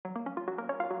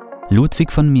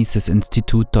Ludwig von Mises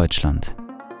Institut Deutschland.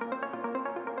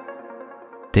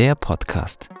 Der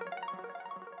Podcast.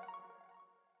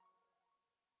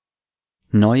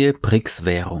 Neue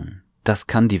BRICS-Währung. Das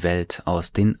kann die Welt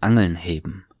aus den Angeln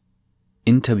heben.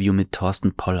 Interview mit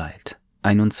Thorsten Polleit,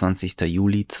 21.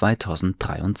 Juli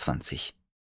 2023.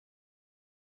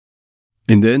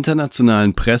 In der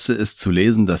internationalen Presse ist zu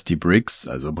lesen, dass die BRICS,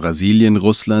 also Brasilien,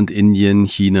 Russland, Indien,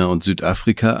 China und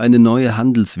Südafrika, eine neue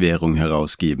Handelswährung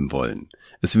herausgeben wollen.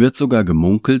 Es wird sogar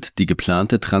gemunkelt, die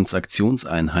geplante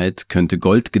Transaktionseinheit könnte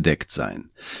goldgedeckt sein.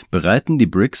 Bereiten die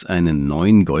BRICS einen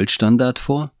neuen Goldstandard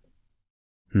vor?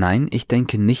 Nein, ich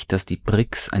denke nicht, dass die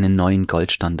BRICS einen neuen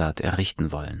Goldstandard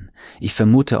errichten wollen. Ich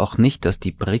vermute auch nicht, dass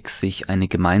die BRICS sich eine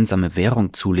gemeinsame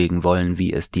Währung zulegen wollen,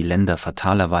 wie es die Länder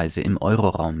fatalerweise im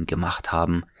Euroraum gemacht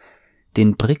haben.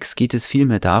 Den BRICS geht es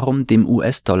vielmehr darum, dem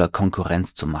US-Dollar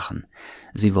Konkurrenz zu machen.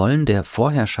 Sie wollen der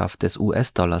Vorherrschaft des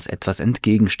US-Dollars etwas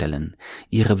entgegenstellen,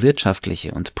 ihre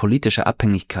wirtschaftliche und politische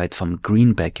Abhängigkeit vom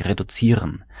Greenback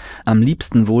reduzieren, am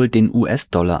liebsten wohl den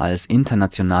US-Dollar als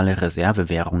internationale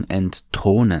Reservewährung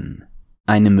entthronen.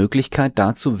 Eine Möglichkeit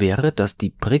dazu wäre, dass die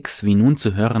BRICS, wie nun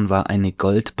zu hören war, eine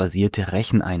goldbasierte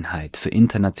Recheneinheit für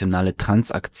internationale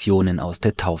Transaktionen aus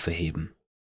der Taufe heben.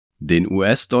 Den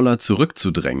US-Dollar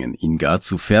zurückzudrängen, ihn gar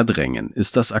zu verdrängen,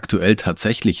 ist das aktuell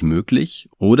tatsächlich möglich?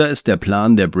 Oder ist der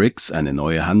Plan der BRICS, eine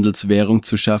neue Handelswährung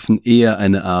zu schaffen, eher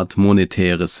eine Art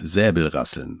monetäres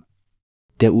Säbelrasseln?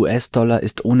 Der US-Dollar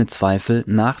ist ohne Zweifel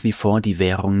nach wie vor die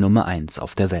Währung Nummer 1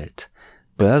 auf der Welt.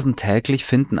 Börsentäglich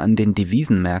finden an den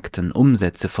Devisenmärkten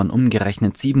Umsätze von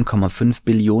umgerechnet 7,5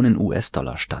 Billionen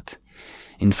US-Dollar statt.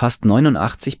 In fast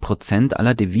 89%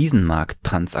 aller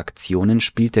Devisenmarkttransaktionen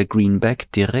spielt der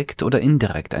Greenback direkt oder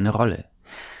indirekt eine Rolle.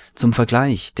 Zum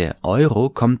Vergleich, der Euro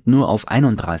kommt nur auf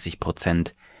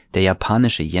 31%, der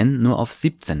japanische Yen nur auf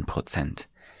 17%.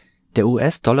 Der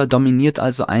US-Dollar dominiert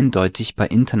also eindeutig bei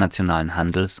internationalen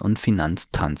Handels- und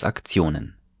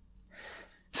Finanztransaktionen.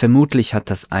 Vermutlich hat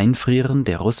das Einfrieren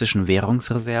der russischen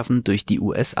Währungsreserven durch die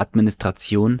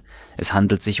US-Administration, es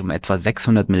handelt sich um etwa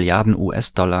 600 Milliarden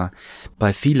US-Dollar,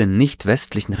 bei vielen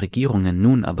nicht-westlichen Regierungen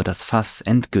nun aber das Fass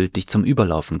endgültig zum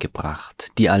Überlaufen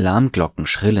gebracht, die Alarmglocken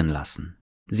schrillen lassen.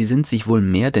 Sie sind sich wohl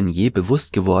mehr denn je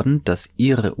bewusst geworden, dass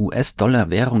ihre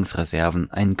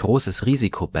US-Dollar-Währungsreserven ein großes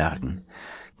Risiko bergen.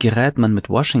 Gerät man mit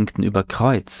Washington über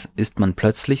Kreuz, ist man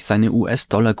plötzlich seine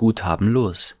US-Dollar-Guthaben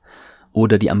los.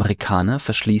 Oder die Amerikaner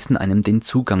verschließen einem den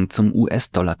Zugang zum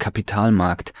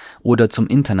US-Dollar-Kapitalmarkt oder zum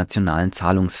internationalen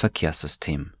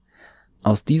Zahlungsverkehrssystem.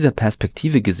 Aus dieser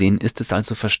Perspektive gesehen ist es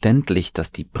also verständlich,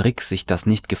 dass die BRICS sich das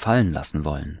nicht gefallen lassen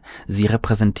wollen. Sie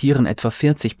repräsentieren etwa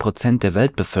 40% der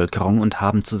Weltbevölkerung und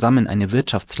haben zusammen eine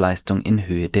Wirtschaftsleistung in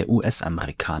Höhe der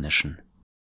US-amerikanischen.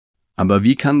 Aber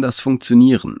wie kann das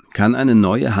funktionieren? Kann eine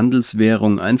neue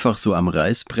Handelswährung einfach so am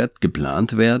Reißbrett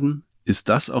geplant werden? Ist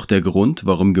das auch der Grund,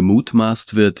 warum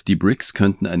gemutmaßt wird, die BRICS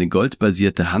könnten eine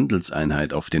goldbasierte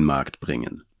Handelseinheit auf den Markt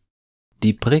bringen?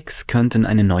 Die BRICS könnten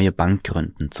eine neue Bank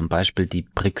gründen, zum Beispiel die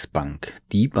BRICS-Bank,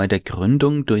 die bei der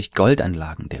Gründung durch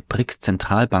Goldanlagen der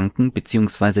BRICS-Zentralbanken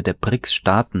bzw. der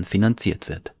BRICS-Staaten finanziert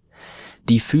wird.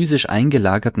 Die physisch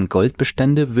eingelagerten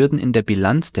Goldbestände würden in der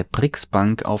Bilanz der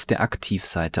BRICS-Bank auf der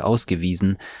Aktivseite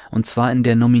ausgewiesen, und zwar in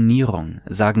der Nominierung,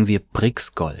 sagen wir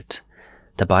BRICS-Gold.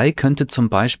 Dabei könnte zum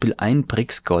Beispiel ein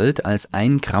BRICS Gold als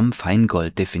 1 Gramm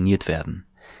Feingold definiert werden.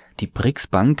 Die BRICS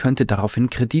Bank könnte daraufhin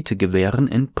Kredite gewähren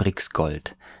in BRICS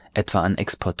Gold, etwa an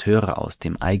Exporteure aus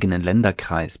dem eigenen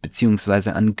Länderkreis bzw.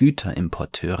 an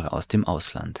Güterimporteure aus dem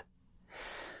Ausland.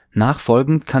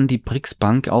 Nachfolgend kann die BRICS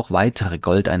Bank auch weitere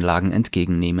Goldeinlagen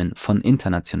entgegennehmen von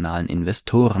internationalen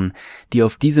Investoren, die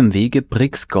auf diesem Wege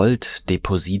BRICS Gold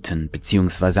Depositen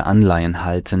bzw. Anleihen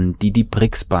halten, die die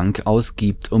BRICS Bank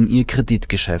ausgibt, um ihr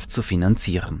Kreditgeschäft zu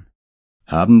finanzieren.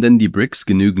 Haben denn die BRICS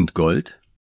genügend Gold?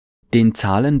 Den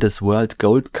Zahlen des World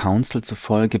Gold Council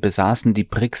zufolge besaßen die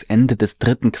BRICS Ende des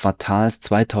 3. Quartals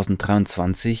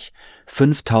 2023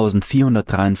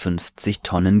 5.453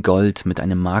 Tonnen Gold mit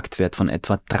einem Marktwert von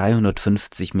etwa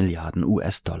 350 Milliarden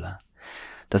US-Dollar.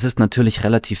 Das ist natürlich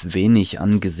relativ wenig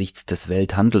angesichts des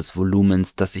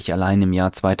Welthandelsvolumens, das sich allein im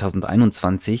Jahr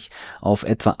 2021 auf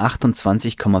etwa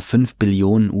 28,5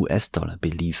 Billionen US-Dollar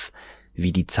belief,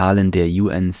 wie die Zahlen der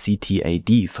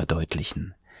UNCTAD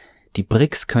verdeutlichen. Die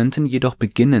BRICS könnten jedoch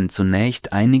beginnen,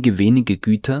 zunächst einige wenige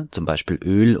Güter, zum Beispiel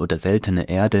Öl oder seltene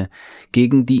Erde,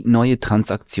 gegen die neue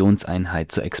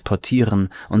Transaktionseinheit zu exportieren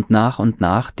und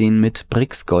nach den mit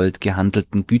BRICS Gold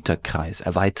gehandelten Güterkreis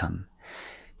erweitern.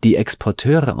 Die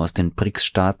Exporteure aus den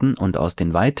BRICS-Staaten und aus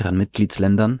den weiteren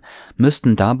Mitgliedsländern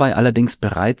müssten dabei allerdings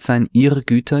bereit sein, ihre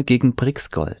Güter gegen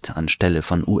BRICS-Gold anstelle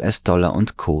von US-Dollar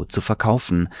und Co. zu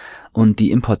verkaufen, und die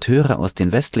Importeure aus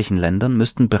den westlichen Ländern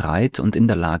müssten bereit und in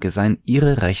der Lage sein,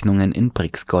 ihre Rechnungen in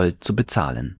BRICS-Gold zu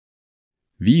bezahlen.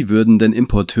 Wie würden denn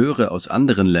Importeure aus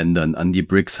anderen Ländern an die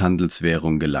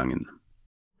BRICS-Handelswährung gelangen?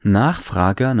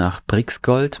 Nachfrager nach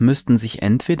BRICS-Gold müssten sich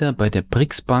entweder bei der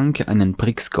BRICS-Bank einen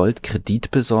BRICS-Gold-Kredit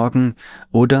besorgen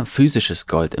oder physisches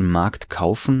Gold im Markt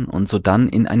kaufen und sodann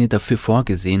in eine dafür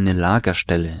vorgesehene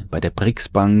Lagerstelle bei der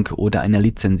BRICS-Bank oder einer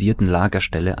lizenzierten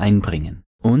Lagerstelle einbringen.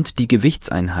 Und die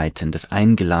Gewichtseinheiten des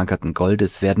eingelagerten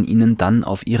Goldes werden ihnen dann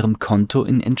auf ihrem Konto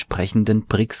in entsprechenden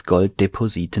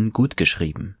BRICS-Gold-Depositen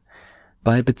gutgeschrieben.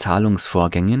 Bei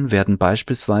Bezahlungsvorgängen werden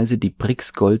beispielsweise die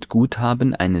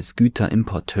BRICS-Gold-Guthaben eines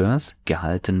Güterimporteurs,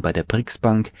 gehalten bei der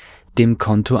BRICS-Bank, dem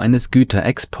Konto eines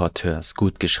Güterexporteurs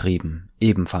gutgeschrieben,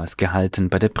 ebenfalls gehalten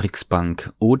bei der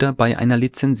BRICS-Bank oder bei einer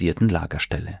lizenzierten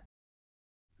Lagerstelle.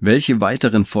 Welche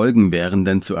weiteren Folgen wären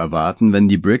denn zu erwarten, wenn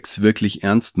die BRICS wirklich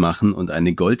ernst machen und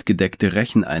eine goldgedeckte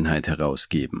Recheneinheit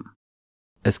herausgeben?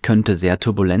 Es könnte sehr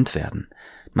turbulent werden.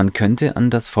 Man könnte an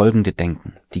das Folgende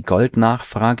denken: Die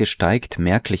Goldnachfrage steigt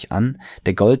merklich an,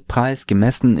 der Goldpreis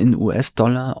gemessen in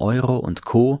US-Dollar, Euro und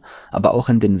Co., aber auch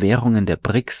in den Währungen der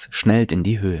BRICS schnellt in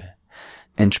die Höhe.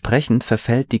 Entsprechend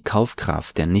verfällt die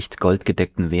Kaufkraft der nicht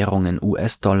goldgedeckten Währungen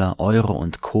US-Dollar, Euro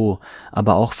und Co.,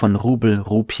 aber auch von Rubel,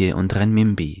 Rupie und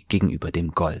Renminbi gegenüber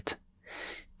dem Gold.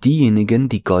 Diejenigen,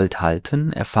 die Gold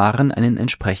halten, erfahren einen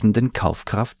entsprechenden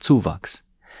Kaufkraftzuwachs.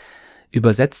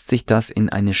 Übersetzt sich das in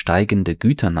eine steigende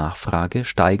Güternachfrage,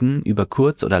 steigen über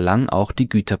kurz oder lang auch die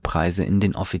Güterpreise in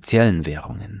den offiziellen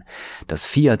Währungen. Das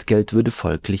Fiat-Geld würde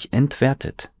folglich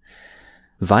entwertet.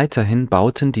 Weiterhin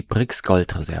bauten die BRICS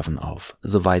Goldreserven auf,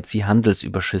 soweit sie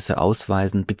Handelsüberschüsse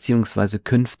ausweisen bzw.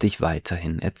 künftig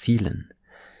weiterhin erzielen.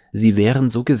 Sie wären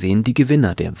so gesehen die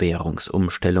Gewinner der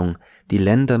Währungsumstellung. Die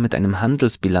Länder mit einem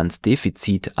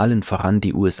Handelsbilanzdefizit, allen voran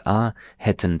die USA,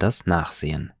 hätten das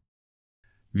Nachsehen.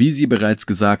 Wie Sie bereits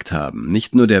gesagt haben,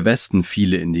 nicht nur der Westen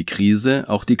fiele in die Krise,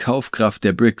 auch die Kaufkraft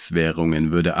der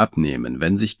BRICS-Währungen würde abnehmen,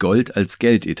 wenn sich Gold als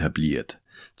Geld etabliert.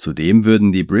 Zudem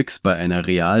würden die BRICS bei einer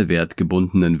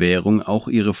realwertgebundenen Währung auch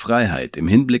ihre Freiheit im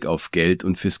Hinblick auf Geld-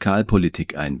 und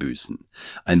Fiskalpolitik einbüßen.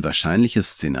 Ein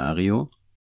wahrscheinliches Szenario?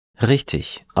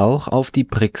 Richtig, auch auf die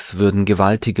BRICS würden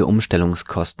gewaltige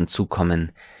Umstellungskosten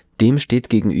zukommen. Dem steht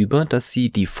gegenüber, dass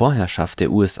sie die Vorherrschaft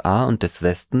der USA und des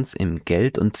Westens im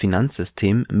Geld- und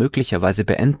Finanzsystem möglicherweise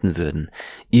beenden würden,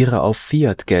 ihre auf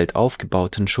Fiat-Geld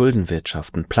aufgebauten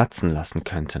Schuldenwirtschaften platzen lassen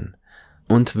könnten.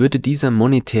 Und würde dieser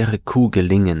monetäre Coup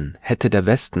gelingen, hätte der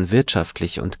Westen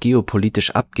wirtschaftlich und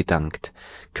geopolitisch abgedankt,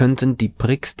 könnten die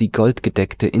BRICS die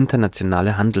goldgedeckte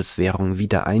internationale Handelswährung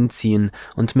wieder einziehen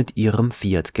und mit ihrem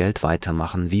Fiat-Geld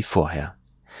weitermachen wie vorher.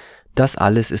 Das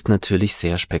alles ist natürlich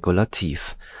sehr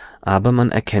spekulativ. Aber man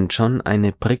erkennt schon,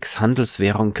 eine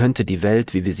BRICS-Handelswährung könnte die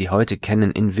Welt, wie wir sie heute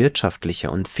kennen, in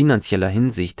wirtschaftlicher und finanzieller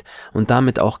Hinsicht und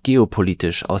damit auch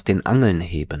geopolitisch aus den Angeln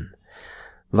heben.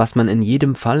 Was man in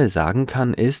jedem Falle sagen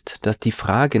kann, ist, dass die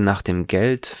Frage nach dem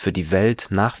Geld für die Welt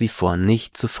nach wie vor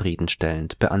nicht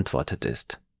zufriedenstellend beantwortet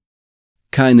ist.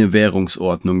 Keine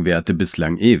Währungsordnung währte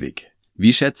bislang ewig.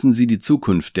 Wie schätzen Sie die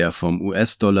Zukunft der vom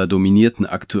US-Dollar dominierten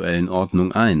aktuellen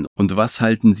Ordnung ein und was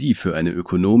halten Sie für eine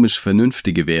ökonomisch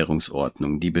vernünftige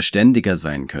Währungsordnung, die beständiger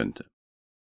sein könnte?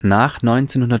 Nach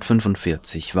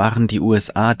 1945 waren die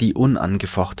USA die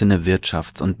unangefochtene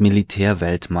Wirtschafts- und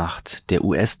Militärweltmacht, der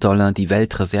US-Dollar die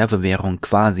Weltreservewährung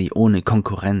quasi ohne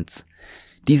Konkurrenz.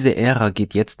 Diese Ära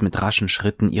geht jetzt mit raschen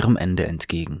Schritten ihrem Ende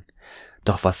entgegen.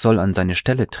 Doch was soll an seine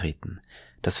Stelle treten?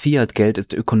 Das Fiat-Geld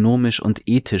ist ökonomisch und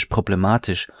ethisch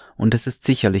problematisch und es ist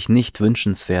sicherlich nicht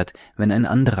wünschenswert, wenn ein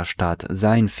anderer Staat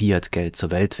sein Fiat-Geld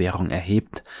zur Weltwährung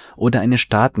erhebt oder eine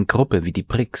Staatengruppe wie die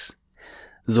BRICS.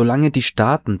 Solange die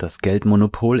Staaten das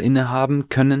Geldmonopol innehaben,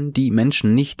 können die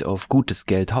Menschen nicht auf gutes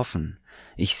Geld hoffen.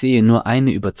 Ich sehe nur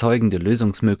eine überzeugende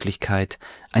Lösungsmöglichkeit: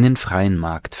 einen freien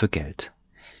Markt für Geld.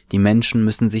 Die Menschen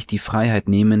müssen sich die Freiheit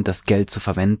nehmen, das Geld zu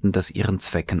verwenden, das ihren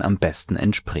Zwecken am besten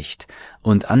entspricht.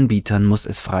 Und Anbietern muss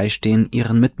es freistehen,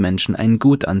 ihren Mitmenschen ein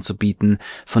Gut anzubieten,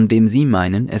 von dem sie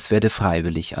meinen, es werde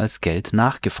freiwillig als Geld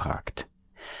nachgefragt.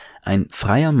 Ein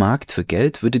freier Markt für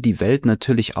Geld würde die Welt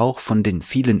natürlich auch von den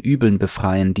vielen Übeln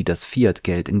befreien, die das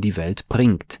Fiat-Geld in die Welt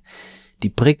bringt. Die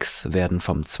BRICS werden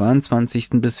vom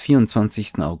 22. bis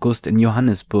 24. August in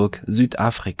Johannesburg,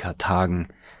 Südafrika, tagen.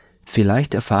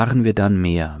 Vielleicht erfahren wir dann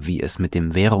mehr, wie es mit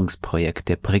dem Währungsprojekt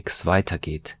der BRICS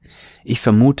weitergeht. Ich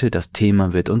vermute, das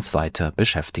Thema wird uns weiter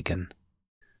beschäftigen.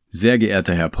 Sehr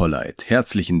geehrter Herr Polleit,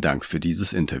 herzlichen Dank für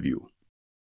dieses Interview.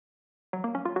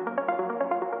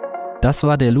 Das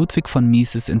war der Ludwig von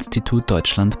Mises Institut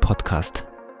Deutschland Podcast.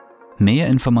 Mehr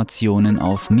Informationen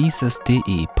auf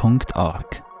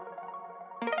mises.de.org.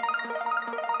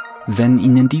 Wenn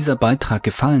Ihnen dieser Beitrag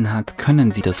gefallen hat,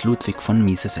 können Sie das Ludwig von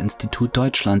Mises Institut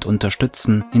Deutschland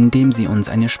unterstützen, indem Sie uns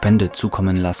eine Spende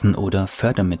zukommen lassen oder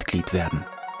Fördermitglied werden.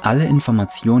 Alle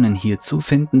Informationen hierzu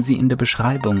finden Sie in der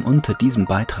Beschreibung unter diesem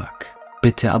Beitrag.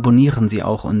 Bitte abonnieren Sie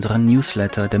auch unseren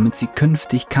Newsletter, damit Sie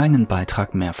künftig keinen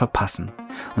Beitrag mehr verpassen.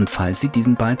 Und falls Sie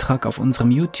diesen Beitrag auf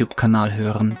unserem YouTube-Kanal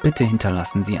hören, bitte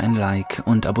hinterlassen Sie ein Like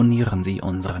und abonnieren Sie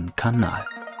unseren Kanal.